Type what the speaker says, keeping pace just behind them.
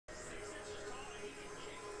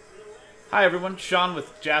Hi everyone, Sean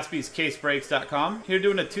with JaspysCaseBreaks.com. Here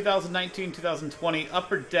doing a 2019-2020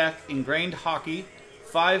 Upper Deck Engrained Hockey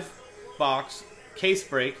 5-box case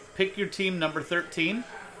break. Pick your team number 13.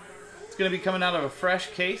 It's going to be coming out of a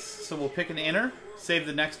fresh case, so we'll pick an inner. Save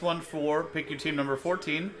the next one for pick your team number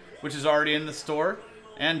 14, which is already in the store,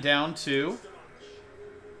 and down to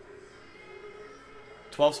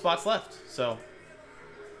 12 spots left. So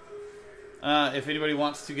if anybody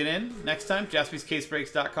wants to get in next time,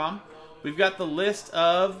 JaspysCaseBreaks.com. We've got the list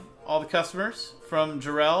of all the customers from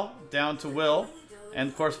Jarrell down to Will,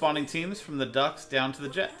 and corresponding teams from the Ducks down to the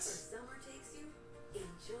Jets. You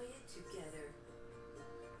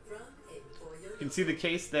can see the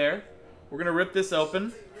case there. We're going to rip this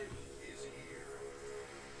open,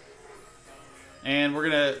 and we're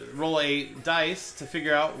going to roll a dice to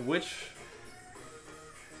figure out which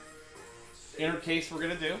inner case we're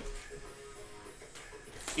going to do.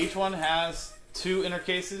 Each one has 2 inner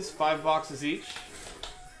cases, 5 boxes each.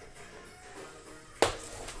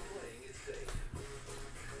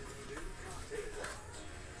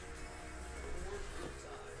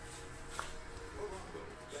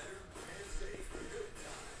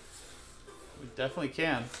 We definitely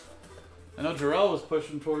can. I know Jarrell was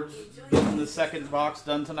pushing towards getting the second box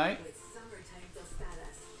done tonight.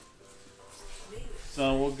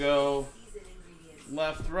 So we'll go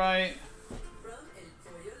left, right.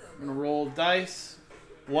 I'm going to roll dice.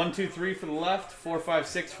 1, 2, 3 for the left, 4, 5,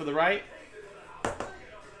 6 for the right.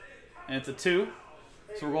 And it's a 2.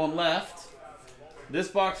 So we're going left. This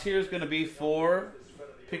box here is going to be for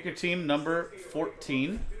pick your team number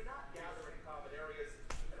 14.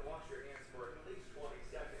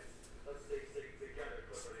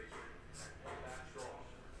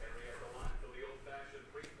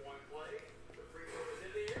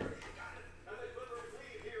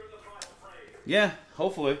 Yeah,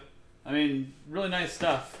 hopefully. I mean, really nice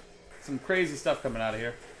stuff. Some crazy stuff coming out of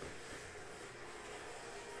here.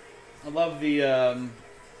 I love the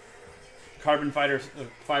carbon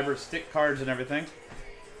fiber stick cards and everything.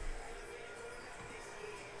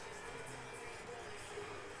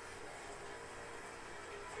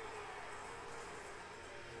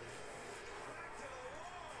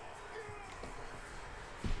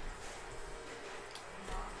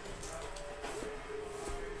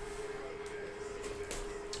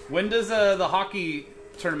 When does the hockey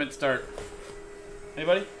tournament start?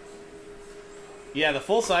 Anybody? Yeah, the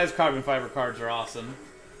full-size carbon fiber cards are awesome.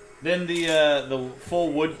 Then the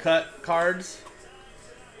full woodcut cards,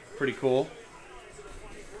 pretty cool.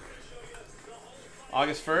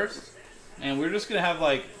 August 1st, and we're just gonna have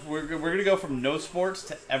like we're gonna go from no sports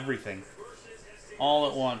to everything,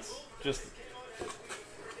 all at once. Just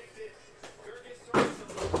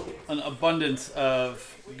an abundance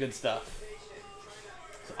of good stuff.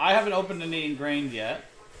 I haven't opened any Engrained yet,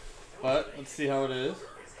 but let's see how it is.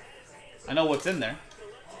 I know what's in there.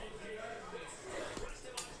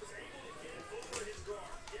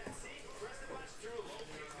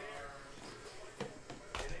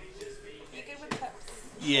 You good with cups?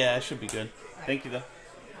 Yeah, it should be good. Thank you, though.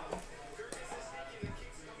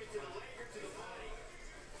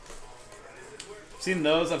 I've seen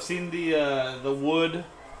those. I've seen the wood.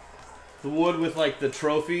 The wood with like the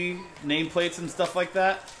trophy nameplates and stuff like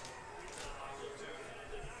that.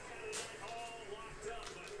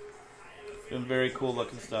 Been very cool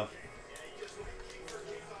looking stuff.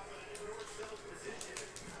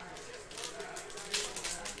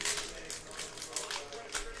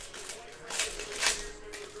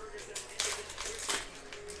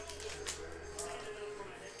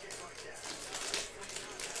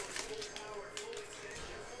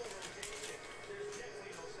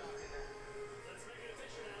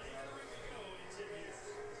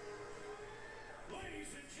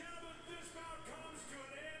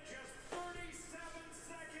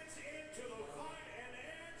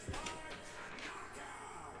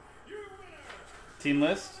 Team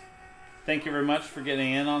list. Thank you very much for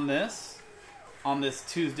getting in on this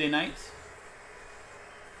Tuesday night.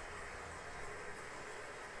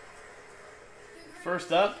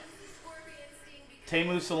 First up,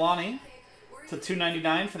 Teemu Selanne to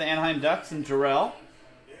 $2.99 for the Anaheim Ducks and Jarrell.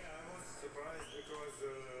 Yeah, I was surprised because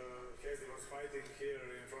Casey was fighting here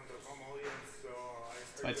in front of home audience, so I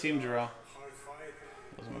expected My team, Jarrell. hard fight.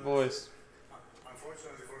 Those are my boys.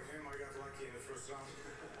 Unfortunately for him, I got lucky in the first round.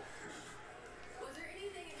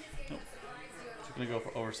 I'm gonna go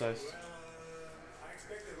for oversized. I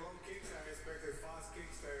expected long kicks, I expected fast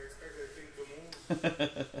kicks, I expected him to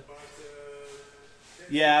move. But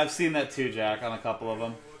Yeah, I've seen that too, Jack, on a couple of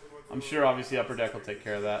them. I'm sure obviously Upper Deck will take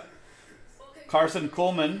care of that. Carson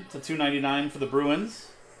Coleman to $2.99 for the Bruins.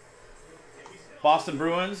 Boston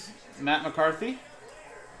Bruins, Matt McCarthy.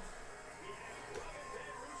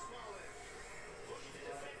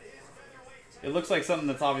 It looks like something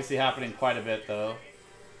that's obviously happening quite a bit, though.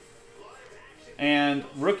 And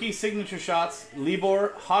rookie signature shots,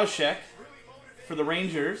 Libor Hajek for the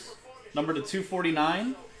Rangers, number to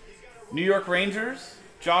 249. New York Rangers,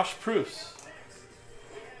 Josh Proust.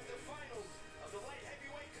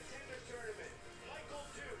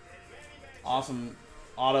 Awesome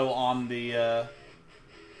auto on the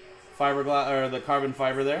fiberglass or the carbon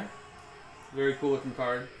fiber there. Very cool looking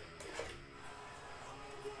card.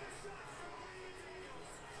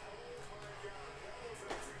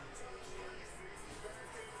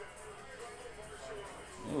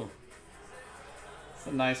 Ooh, it's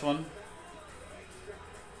a nice one.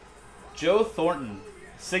 Joe Thornton,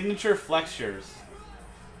 signature flexures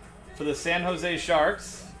for the San Jose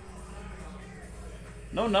Sharks.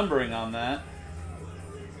 No numbering on that,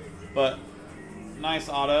 but nice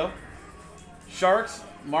auto. Sharks,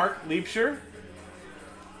 Mark Leipzig.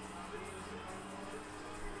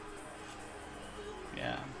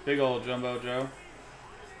 Yeah, big old Jumbo Joe.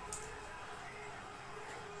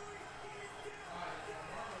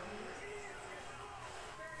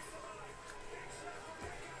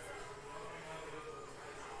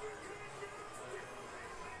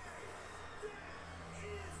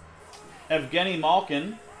 Evgeny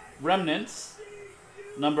Malkin, remnants,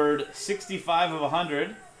 numbered 65 of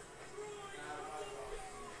 100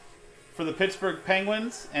 for the Pittsburgh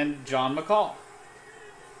Penguins, and John McCall.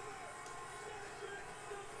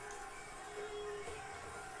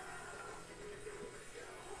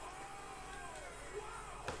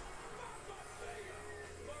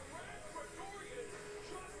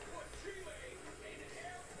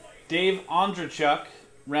 Dave Ondrachuk,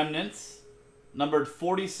 remnants, numbered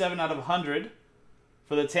 47 out of 100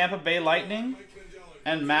 for the Tampa Bay Lightning,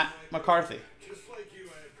 and Matt McCarthy. Just like you,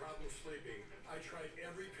 I had problems sleeping. I tried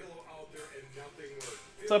every pillow out there and nothing worked.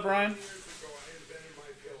 What's up, Ryan? 15 years ago, I invented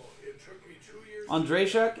my pillow. It took me 2 years.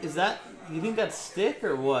 Ondrachuk, is that, you think that's stick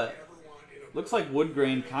or what? Looks like wood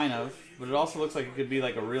grain, kind of, but it also looks like it could be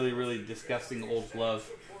like a really, really disgusting old glove.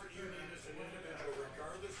 Support you need as an individual,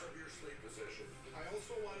 regardless of your sleep position. I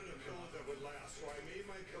also wanted a pillow that would last, so I made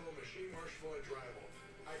my pillow machine washable and dryable.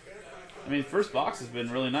 I backed my pillow. I mean, first box has been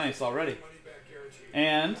really nice already.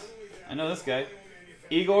 And I know this guy,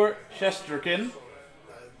 Igor Shesterkin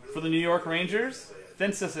for the New York Rangers.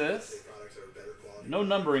 Synthesis. No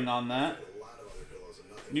numbering on that.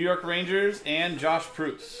 New York Rangers and Josh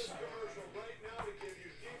Proust.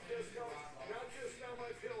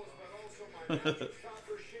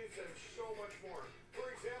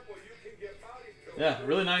 Yeah,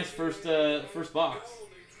 really nice first box.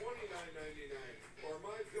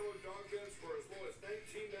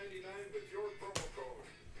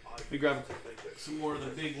 We grab some more of the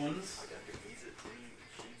big ones. The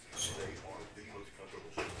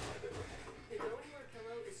Go-Anywhere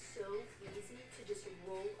pillow is so easy to just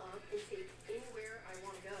roll up and take anywhere I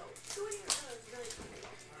want to go. Go-Anywhere pillow is really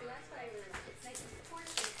comfortable, so that's what I really like. It's nice and supportive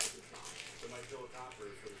and nice and small. So my pillow topper,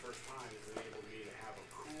 for the first time, has enabled me to have a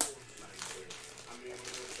cool night's sleep. I'm able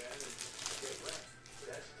to go to bed and get rest.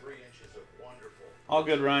 That's 3 inches of wonderful. All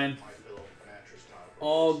good, Ryan. My pillow mattress topper.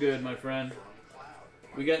 All good, my friend. From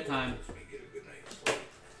Cloud. We got time.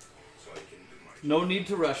 No need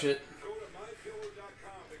to rush it. Go to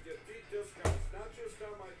mypillow.com and get deep discounts, not just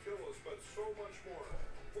on my pillows, but so much more.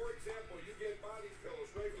 For example, you get body pillows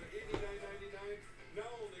regularly $89.99, now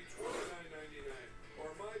only $29.99. Or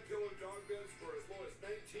my pillow dog beds for as low as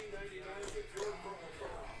 $19.99 with your promo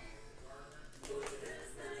code.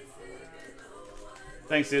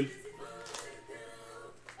 Thanks, dude.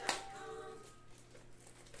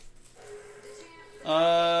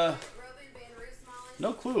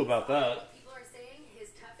 No clue about that.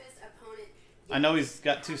 I know he's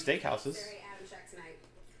got 2 steakhouses. I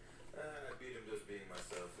beat him just being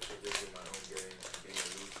myself. Just in my own game, being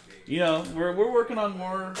loose, being You know, we're working on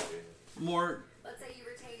more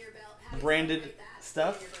branded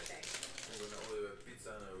stuff. I'm gonna order a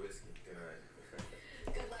pizza and a whiskey tonight.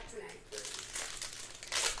 Good luck tonight. You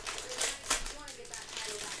want to get that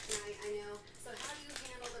title back tonight, I know. So how do you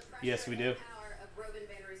handle the pressure Yes, we do. and power of Robin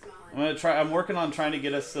Van Roosmalen? I'm gonna try. I'm working on trying to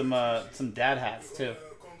get us some dad hats too.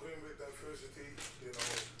 Conquer him with diversity, you know,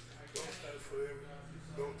 don't stand for him,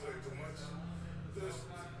 don't play too much. Just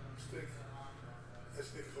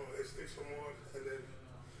stick some more, and then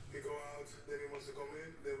we go out, then he wants to come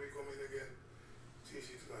in, then we come in again. It's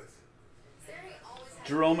easy tonight. Sarah always has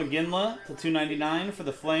Jerome McGinley to 299 for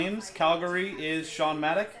the Flames. Calgary is Sean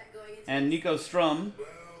Maddock, and Nico Strum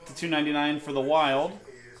to 299 for the Wild.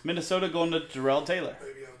 Minnesota going to Jarrell Taylor.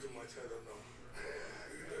 Maybe I'm too much, I don't know.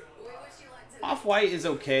 Off-white is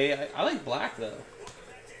okay. I like black, though.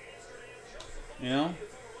 You know?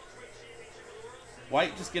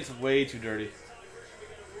 White just gets way too dirty.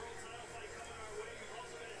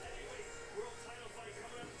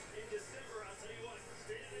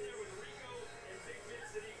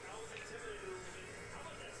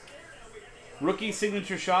 Rookie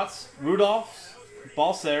signature shots, Rudolph's,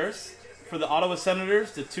 Balceres for the Ottawa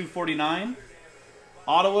Senators to 249.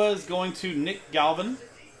 Ottawa is going to Nick Galvin.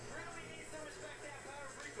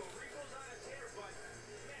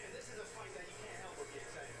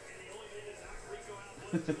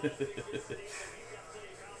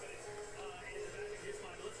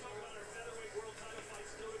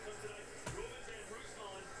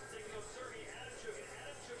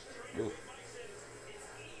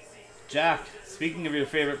 Jack, speaking of your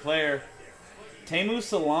favorite player, Teemu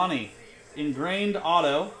Selanne, Engrained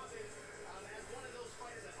auto.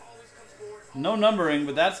 No numbering,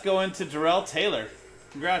 but that's going to Jarrell Taylor.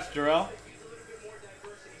 Congrats, Jarrell.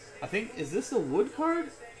 I think, is this a wood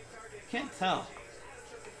card? Can't tell.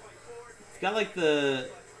 It's got like the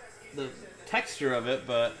texture of it,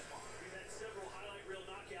 but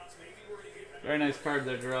very nice card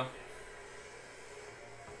there, Jarrell.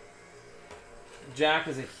 Jack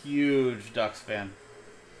is a huge Ducks fan.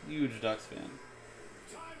 Huge Ducks fan.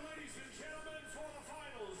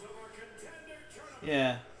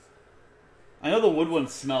 Yeah. I know the wood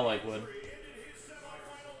ones smell like wood.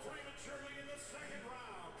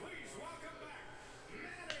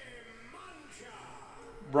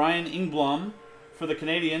 Brian Ingblom for the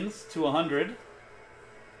Canadians to 100.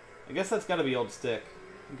 I guess that's got to be old stick.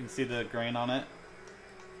 You can see the grain on it.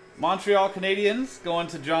 Montreal Canadiens going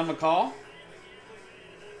to John McCall.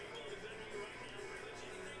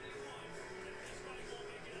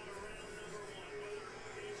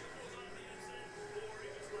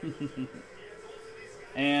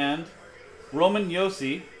 And Roman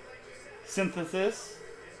Josi, synthesis,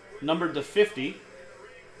 numbered to 50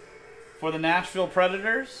 for the Nashville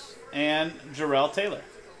Predators, and Jarrell Taylor.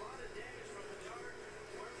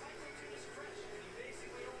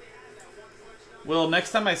 Well,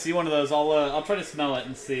 next time I see one of those, I'll try to smell it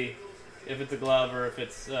and see if it's a glove or if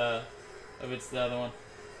it's the other one.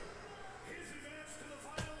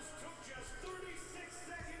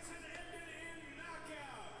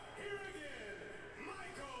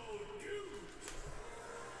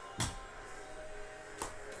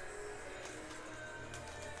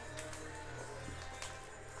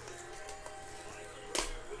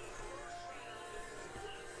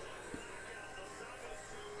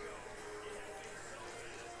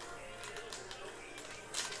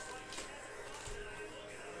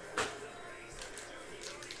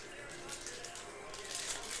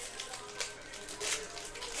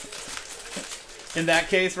 In that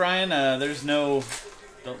case, Ryan, there's no...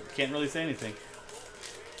 can't really say anything.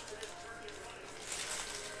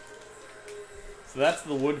 So that's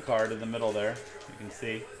the wood card in the middle there. You can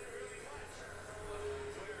see.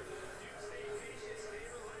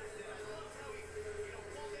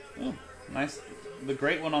 Oh, nice. The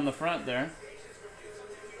great one on the front there.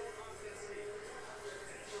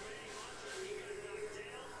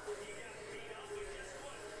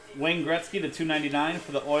 Wayne Gretzky to 299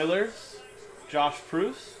 for the Oilers. Josh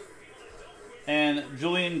Proust. And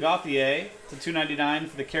Julien Gauthier to 299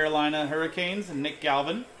 for the Carolina Hurricanes and Nick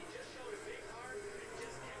Galvin.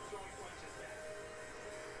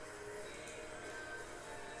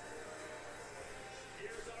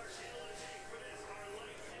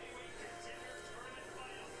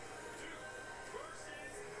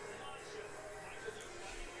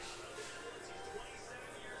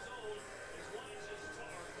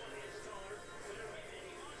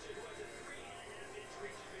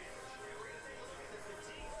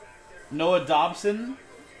 Noah Dobson,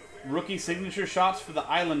 rookie signature shots for the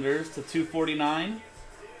Islanders to 249.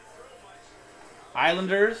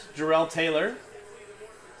 Islanders, Jarrell Taylor.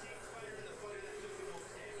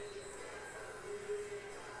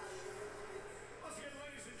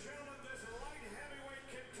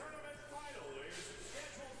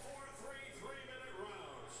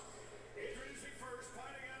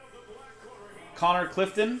 Connor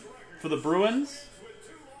Clifton for the Bruins.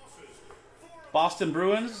 Boston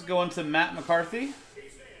Bruins going to Matt McCarthy.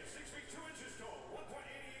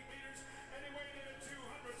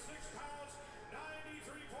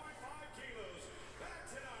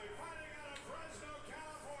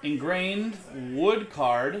 Engrained wood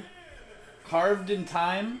card, carved in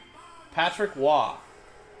time, Patrick Waugh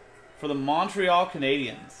for the Montreal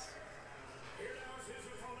Canadiens.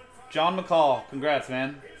 John McCall, congrats,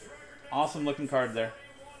 man. Awesome looking card there.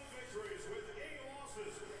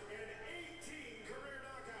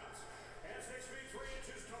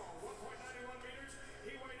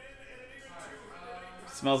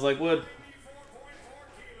 Smells like wood.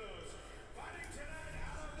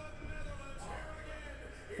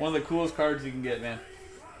 One of the coolest cards you can get, man.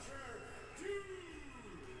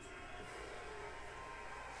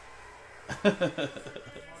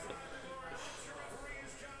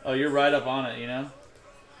 Oh, you're right up on it, you know?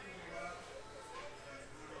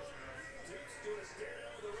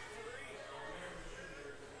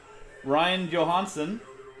 Ryan Johansson,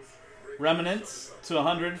 Remnants to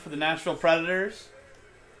 100 for the Nashville Predators,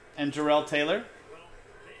 and Jarrell Taylor.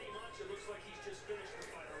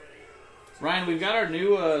 Ryan, we've got our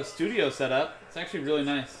new studio set up. It's actually really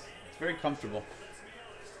nice. It's very comfortable.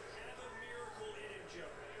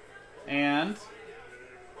 And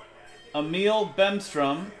Emil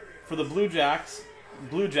Bemstrom for the Blue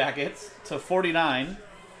Jackets to 49.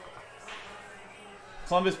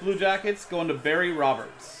 Columbus Blue Jackets going to Barry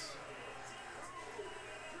Roberts.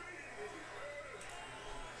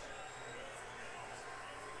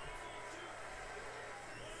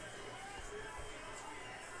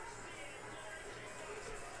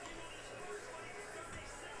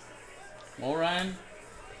 Well, Ryan,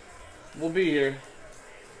 we'll be here.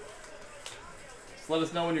 Just let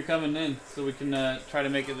us know when you're coming in so we can try to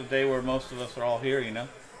make it the day where most of us are all here, you know?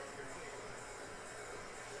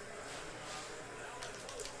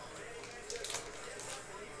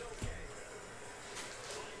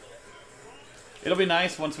 It'll be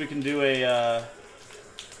nice once we can do a,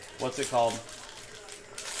 what's it called?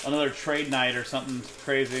 Another trade night or something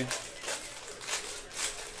crazy.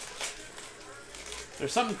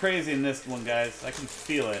 There's something crazy in this one, guys. I can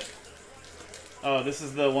feel it. Oh, this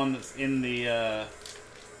is the one that's in the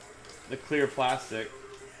clear plastic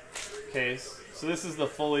case. So this is the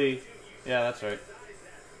fully... Yeah, that's right.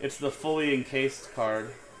 It's the fully encased card.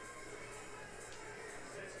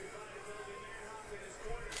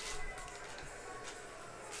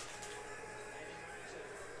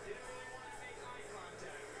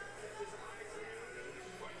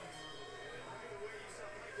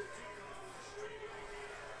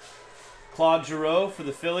 Claude Giroux for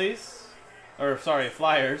the Phillies, or sorry,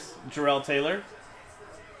 Flyers, Jarrell Taylor,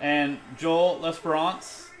 and Joel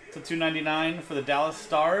L'Esperance to 299 for the Dallas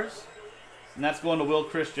Stars, and that's going to Will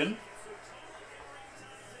Christian.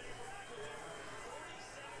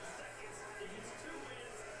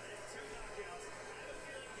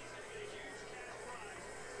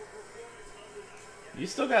 You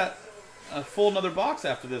still got a full another box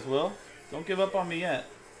after this, Will. Don't give up on me yet.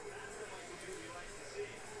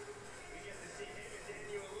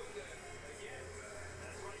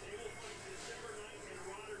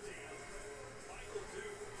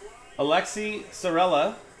 Alexi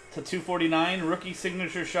Sorella to 249, rookie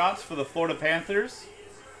signature shots for the Florida Panthers.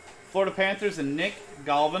 Florida Panthers and Nick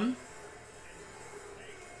Galvin.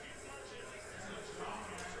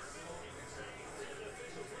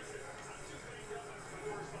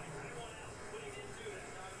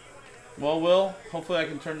 Well, Will, hopefully I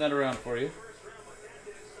can turn that around for you.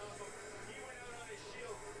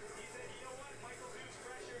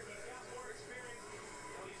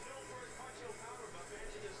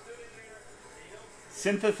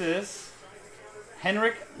 Synthesis,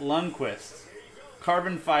 Henrik Lundqvist,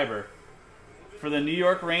 carbon fiber for the New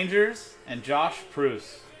York Rangers and Josh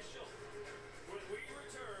Pruce.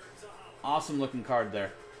 Awesome looking card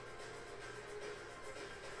there.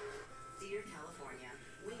 Dear California,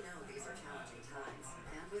 we know these are challenging times,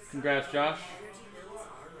 and with Congrats, Josh. energy bills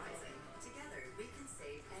are rising. Together, we can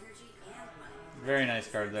save energy and money. Very nice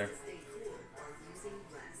card there. Stay cool while using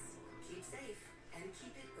less. Keep safe and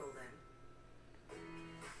keep it golden.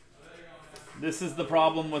 This is the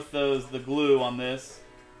problem with the glue on this.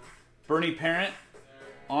 Bernie Parent,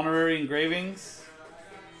 honorary engravings.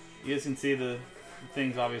 You guys can see the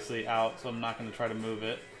thing's obviously out, so I'm not going to try to move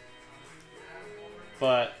it.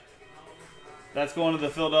 But that's going to the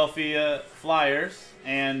Philadelphia Flyers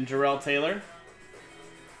and Jarrell Taylor.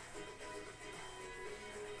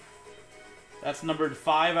 That's numbered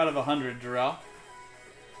 5 out of 100, Jarrell.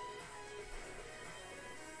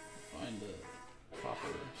 Find the proper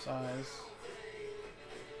size.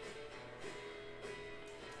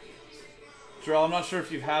 Jarrell, I'm not sure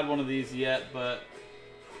if you've had one of these yet, but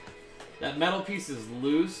that metal piece is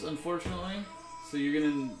loose, unfortunately. So you're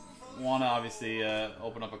going to want to obviously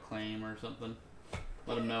open up a claim or something.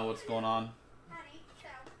 Let them know what's going on.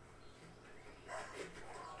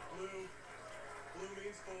 Blue means boy. Blue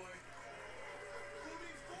means boy.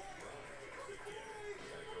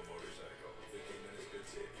 Geico Motorcycle. 15 minutes good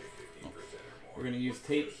save you 15% or more. We're going to use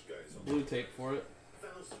tape, blue tape for it.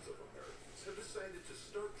 Thousands of Americans have decided to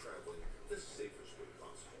start traveling the safest way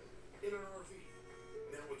possible in an RV.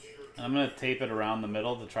 Now it's your And I'm going to tape it around the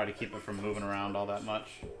middle to try to keep it from moving around all that much.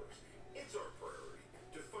 It's our priority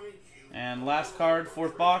to find you. And last card,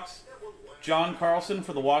 fourth box, John Carlson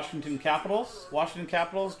for the Washington Capitals. Washington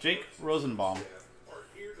Capitals, Jake Rosenbaum. Are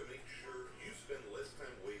here to make sure you spend less time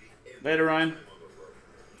waiting and Later, Ryan. time on the road.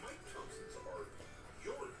 Mike Thompson's art.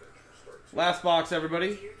 Your adventure starts. Last box,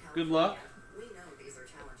 everybody. Good luck. We know these are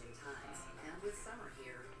challenging times, and with summer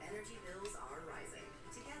here, energy bills are rising.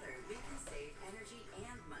 Together, we can save energy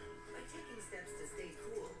and money by taking steps to stay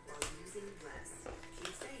cool while using less.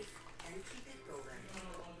 Keep safe and keep it golden.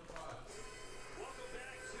 Welcome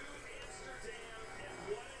back to Amsterdam, and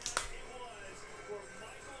what a night it was for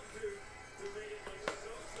Michael Duke, who made it look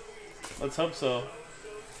so easy. Let's hope so.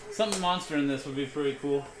 Something monster in this would be pretty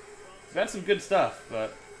cool. We've got some good stuff,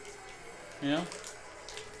 but, you know.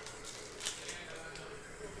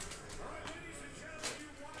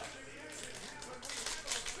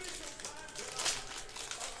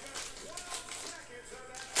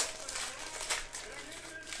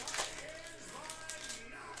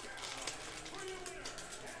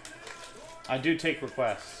 I do take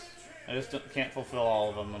requests. I just can't fulfill all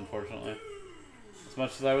of them, unfortunately. As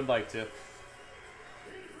much as I would like to.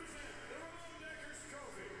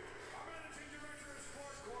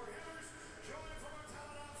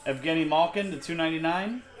 Evgeny Malkin to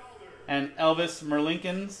 $2.99. And Elvis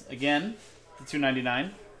Merlinkins, again, to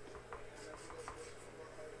 $2.99.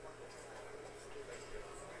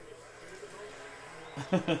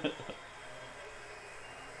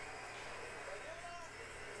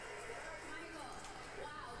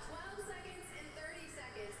 Wow, 12 seconds and 30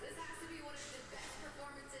 seconds. This has to be one of the best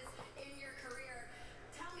performances in your career.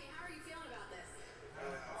 Tell me, how are you feeling about this? I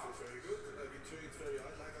feel very good. We trained very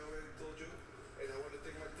hard, like I already told you. And I want to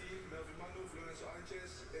thank my team, Melvin Manu, Florenzo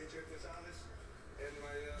Sanchez, AJ Gonzalez, and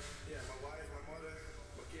my wife, my mother,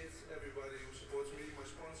 my kids, everybody who supports me, my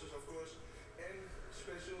sponsors, of course. And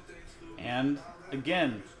special thanks to And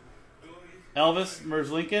again, Glory. Elvis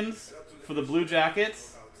Merlinkins for the Blue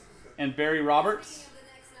Jackets. And Barry Roberts The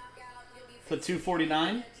next knockout, you'll be to $2.49. Do you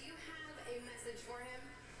have a message for him?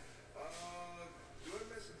 Do I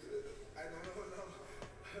message? I don't know.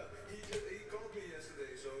 He called me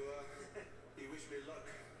yesterday, so he wished me luck.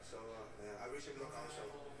 So I wish him luck also.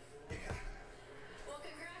 Yeah. Well,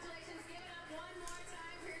 congratulations. Give it up one more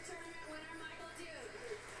time for your tournament winner, Michael Duke.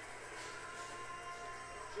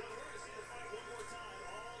 John, we're going to see the fight one more time.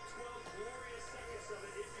 All 12 glorious seconds of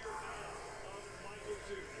it if you're a fan of Michael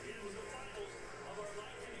Duke. Again, it was the finals of our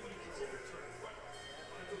light heavyweight contender tournament.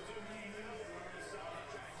 Michael Duke came out on the side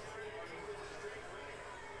track carrying with a straight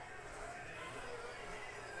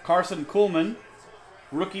right. Carson Kuhlman,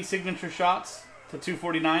 rookie signature shots to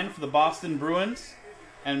 $2.49 for the Boston Bruins.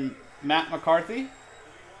 And Matt McCarthy.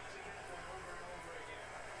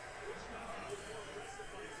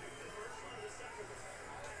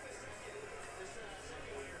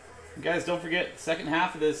 Guys, don't forget, the second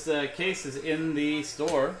half of this case is in the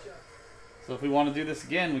store. So if we want to do this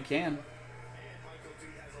again, we can.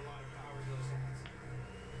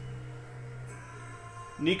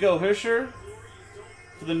 Nico Hischier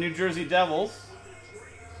for the New Jersey Devils.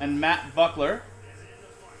 And Matt Buckler.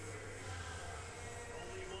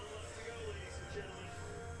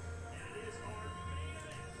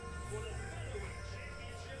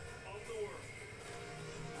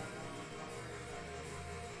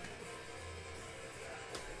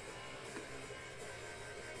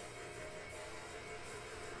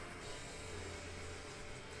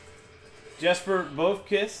 Jesper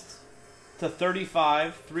Bovkist to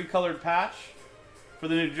 35, three-colored patch for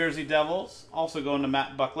the New Jersey Devils. Also going to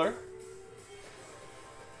Matt Buckler.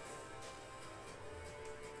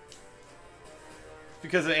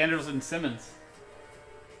 Because of Anderson Simmons.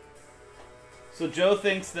 So Joe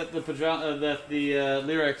thinks that the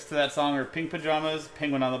lyrics to that song are pink pajamas,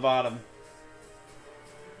 penguin on the bottom.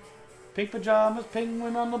 Pink pajamas,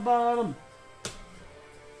 penguin on the bottom.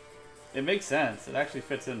 It makes sense. It actually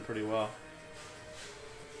fits in pretty well.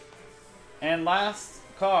 And last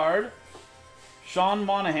card, Sean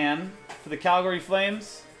Monahan for the Calgary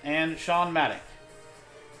Flames and Sean Maddock.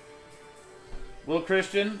 Will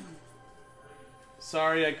Christian,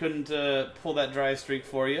 sorry I couldn't pull that dry streak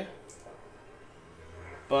for you.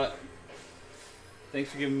 But thanks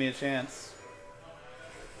for giving me a chance.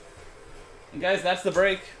 And guys, that's the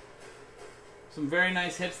break. Some very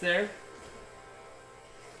nice hits there.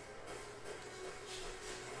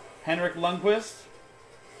 Henrik Lundqvist,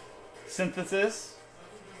 Synthesis,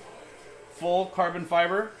 full carbon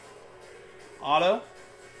fiber, auto.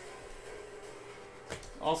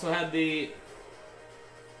 Also had the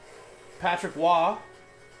Patrick Waugh,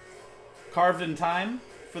 carved in time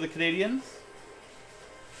for the Canadians.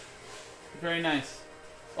 Very nice.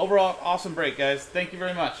 Overall, awesome break, guys. Thank you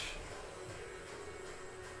very much.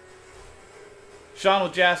 Sean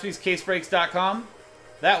with JaspysCaseBreaks.com.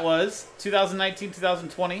 That was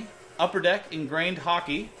 2019-2020 Upper Deck Engrained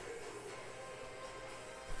Hockey.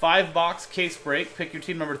 5-box case break. Pick your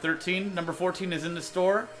team number 13. Number 14 is in the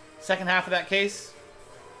store. Second half of that case.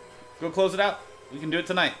 Go close it out. We can do it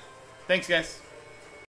tonight. Thanks, guys.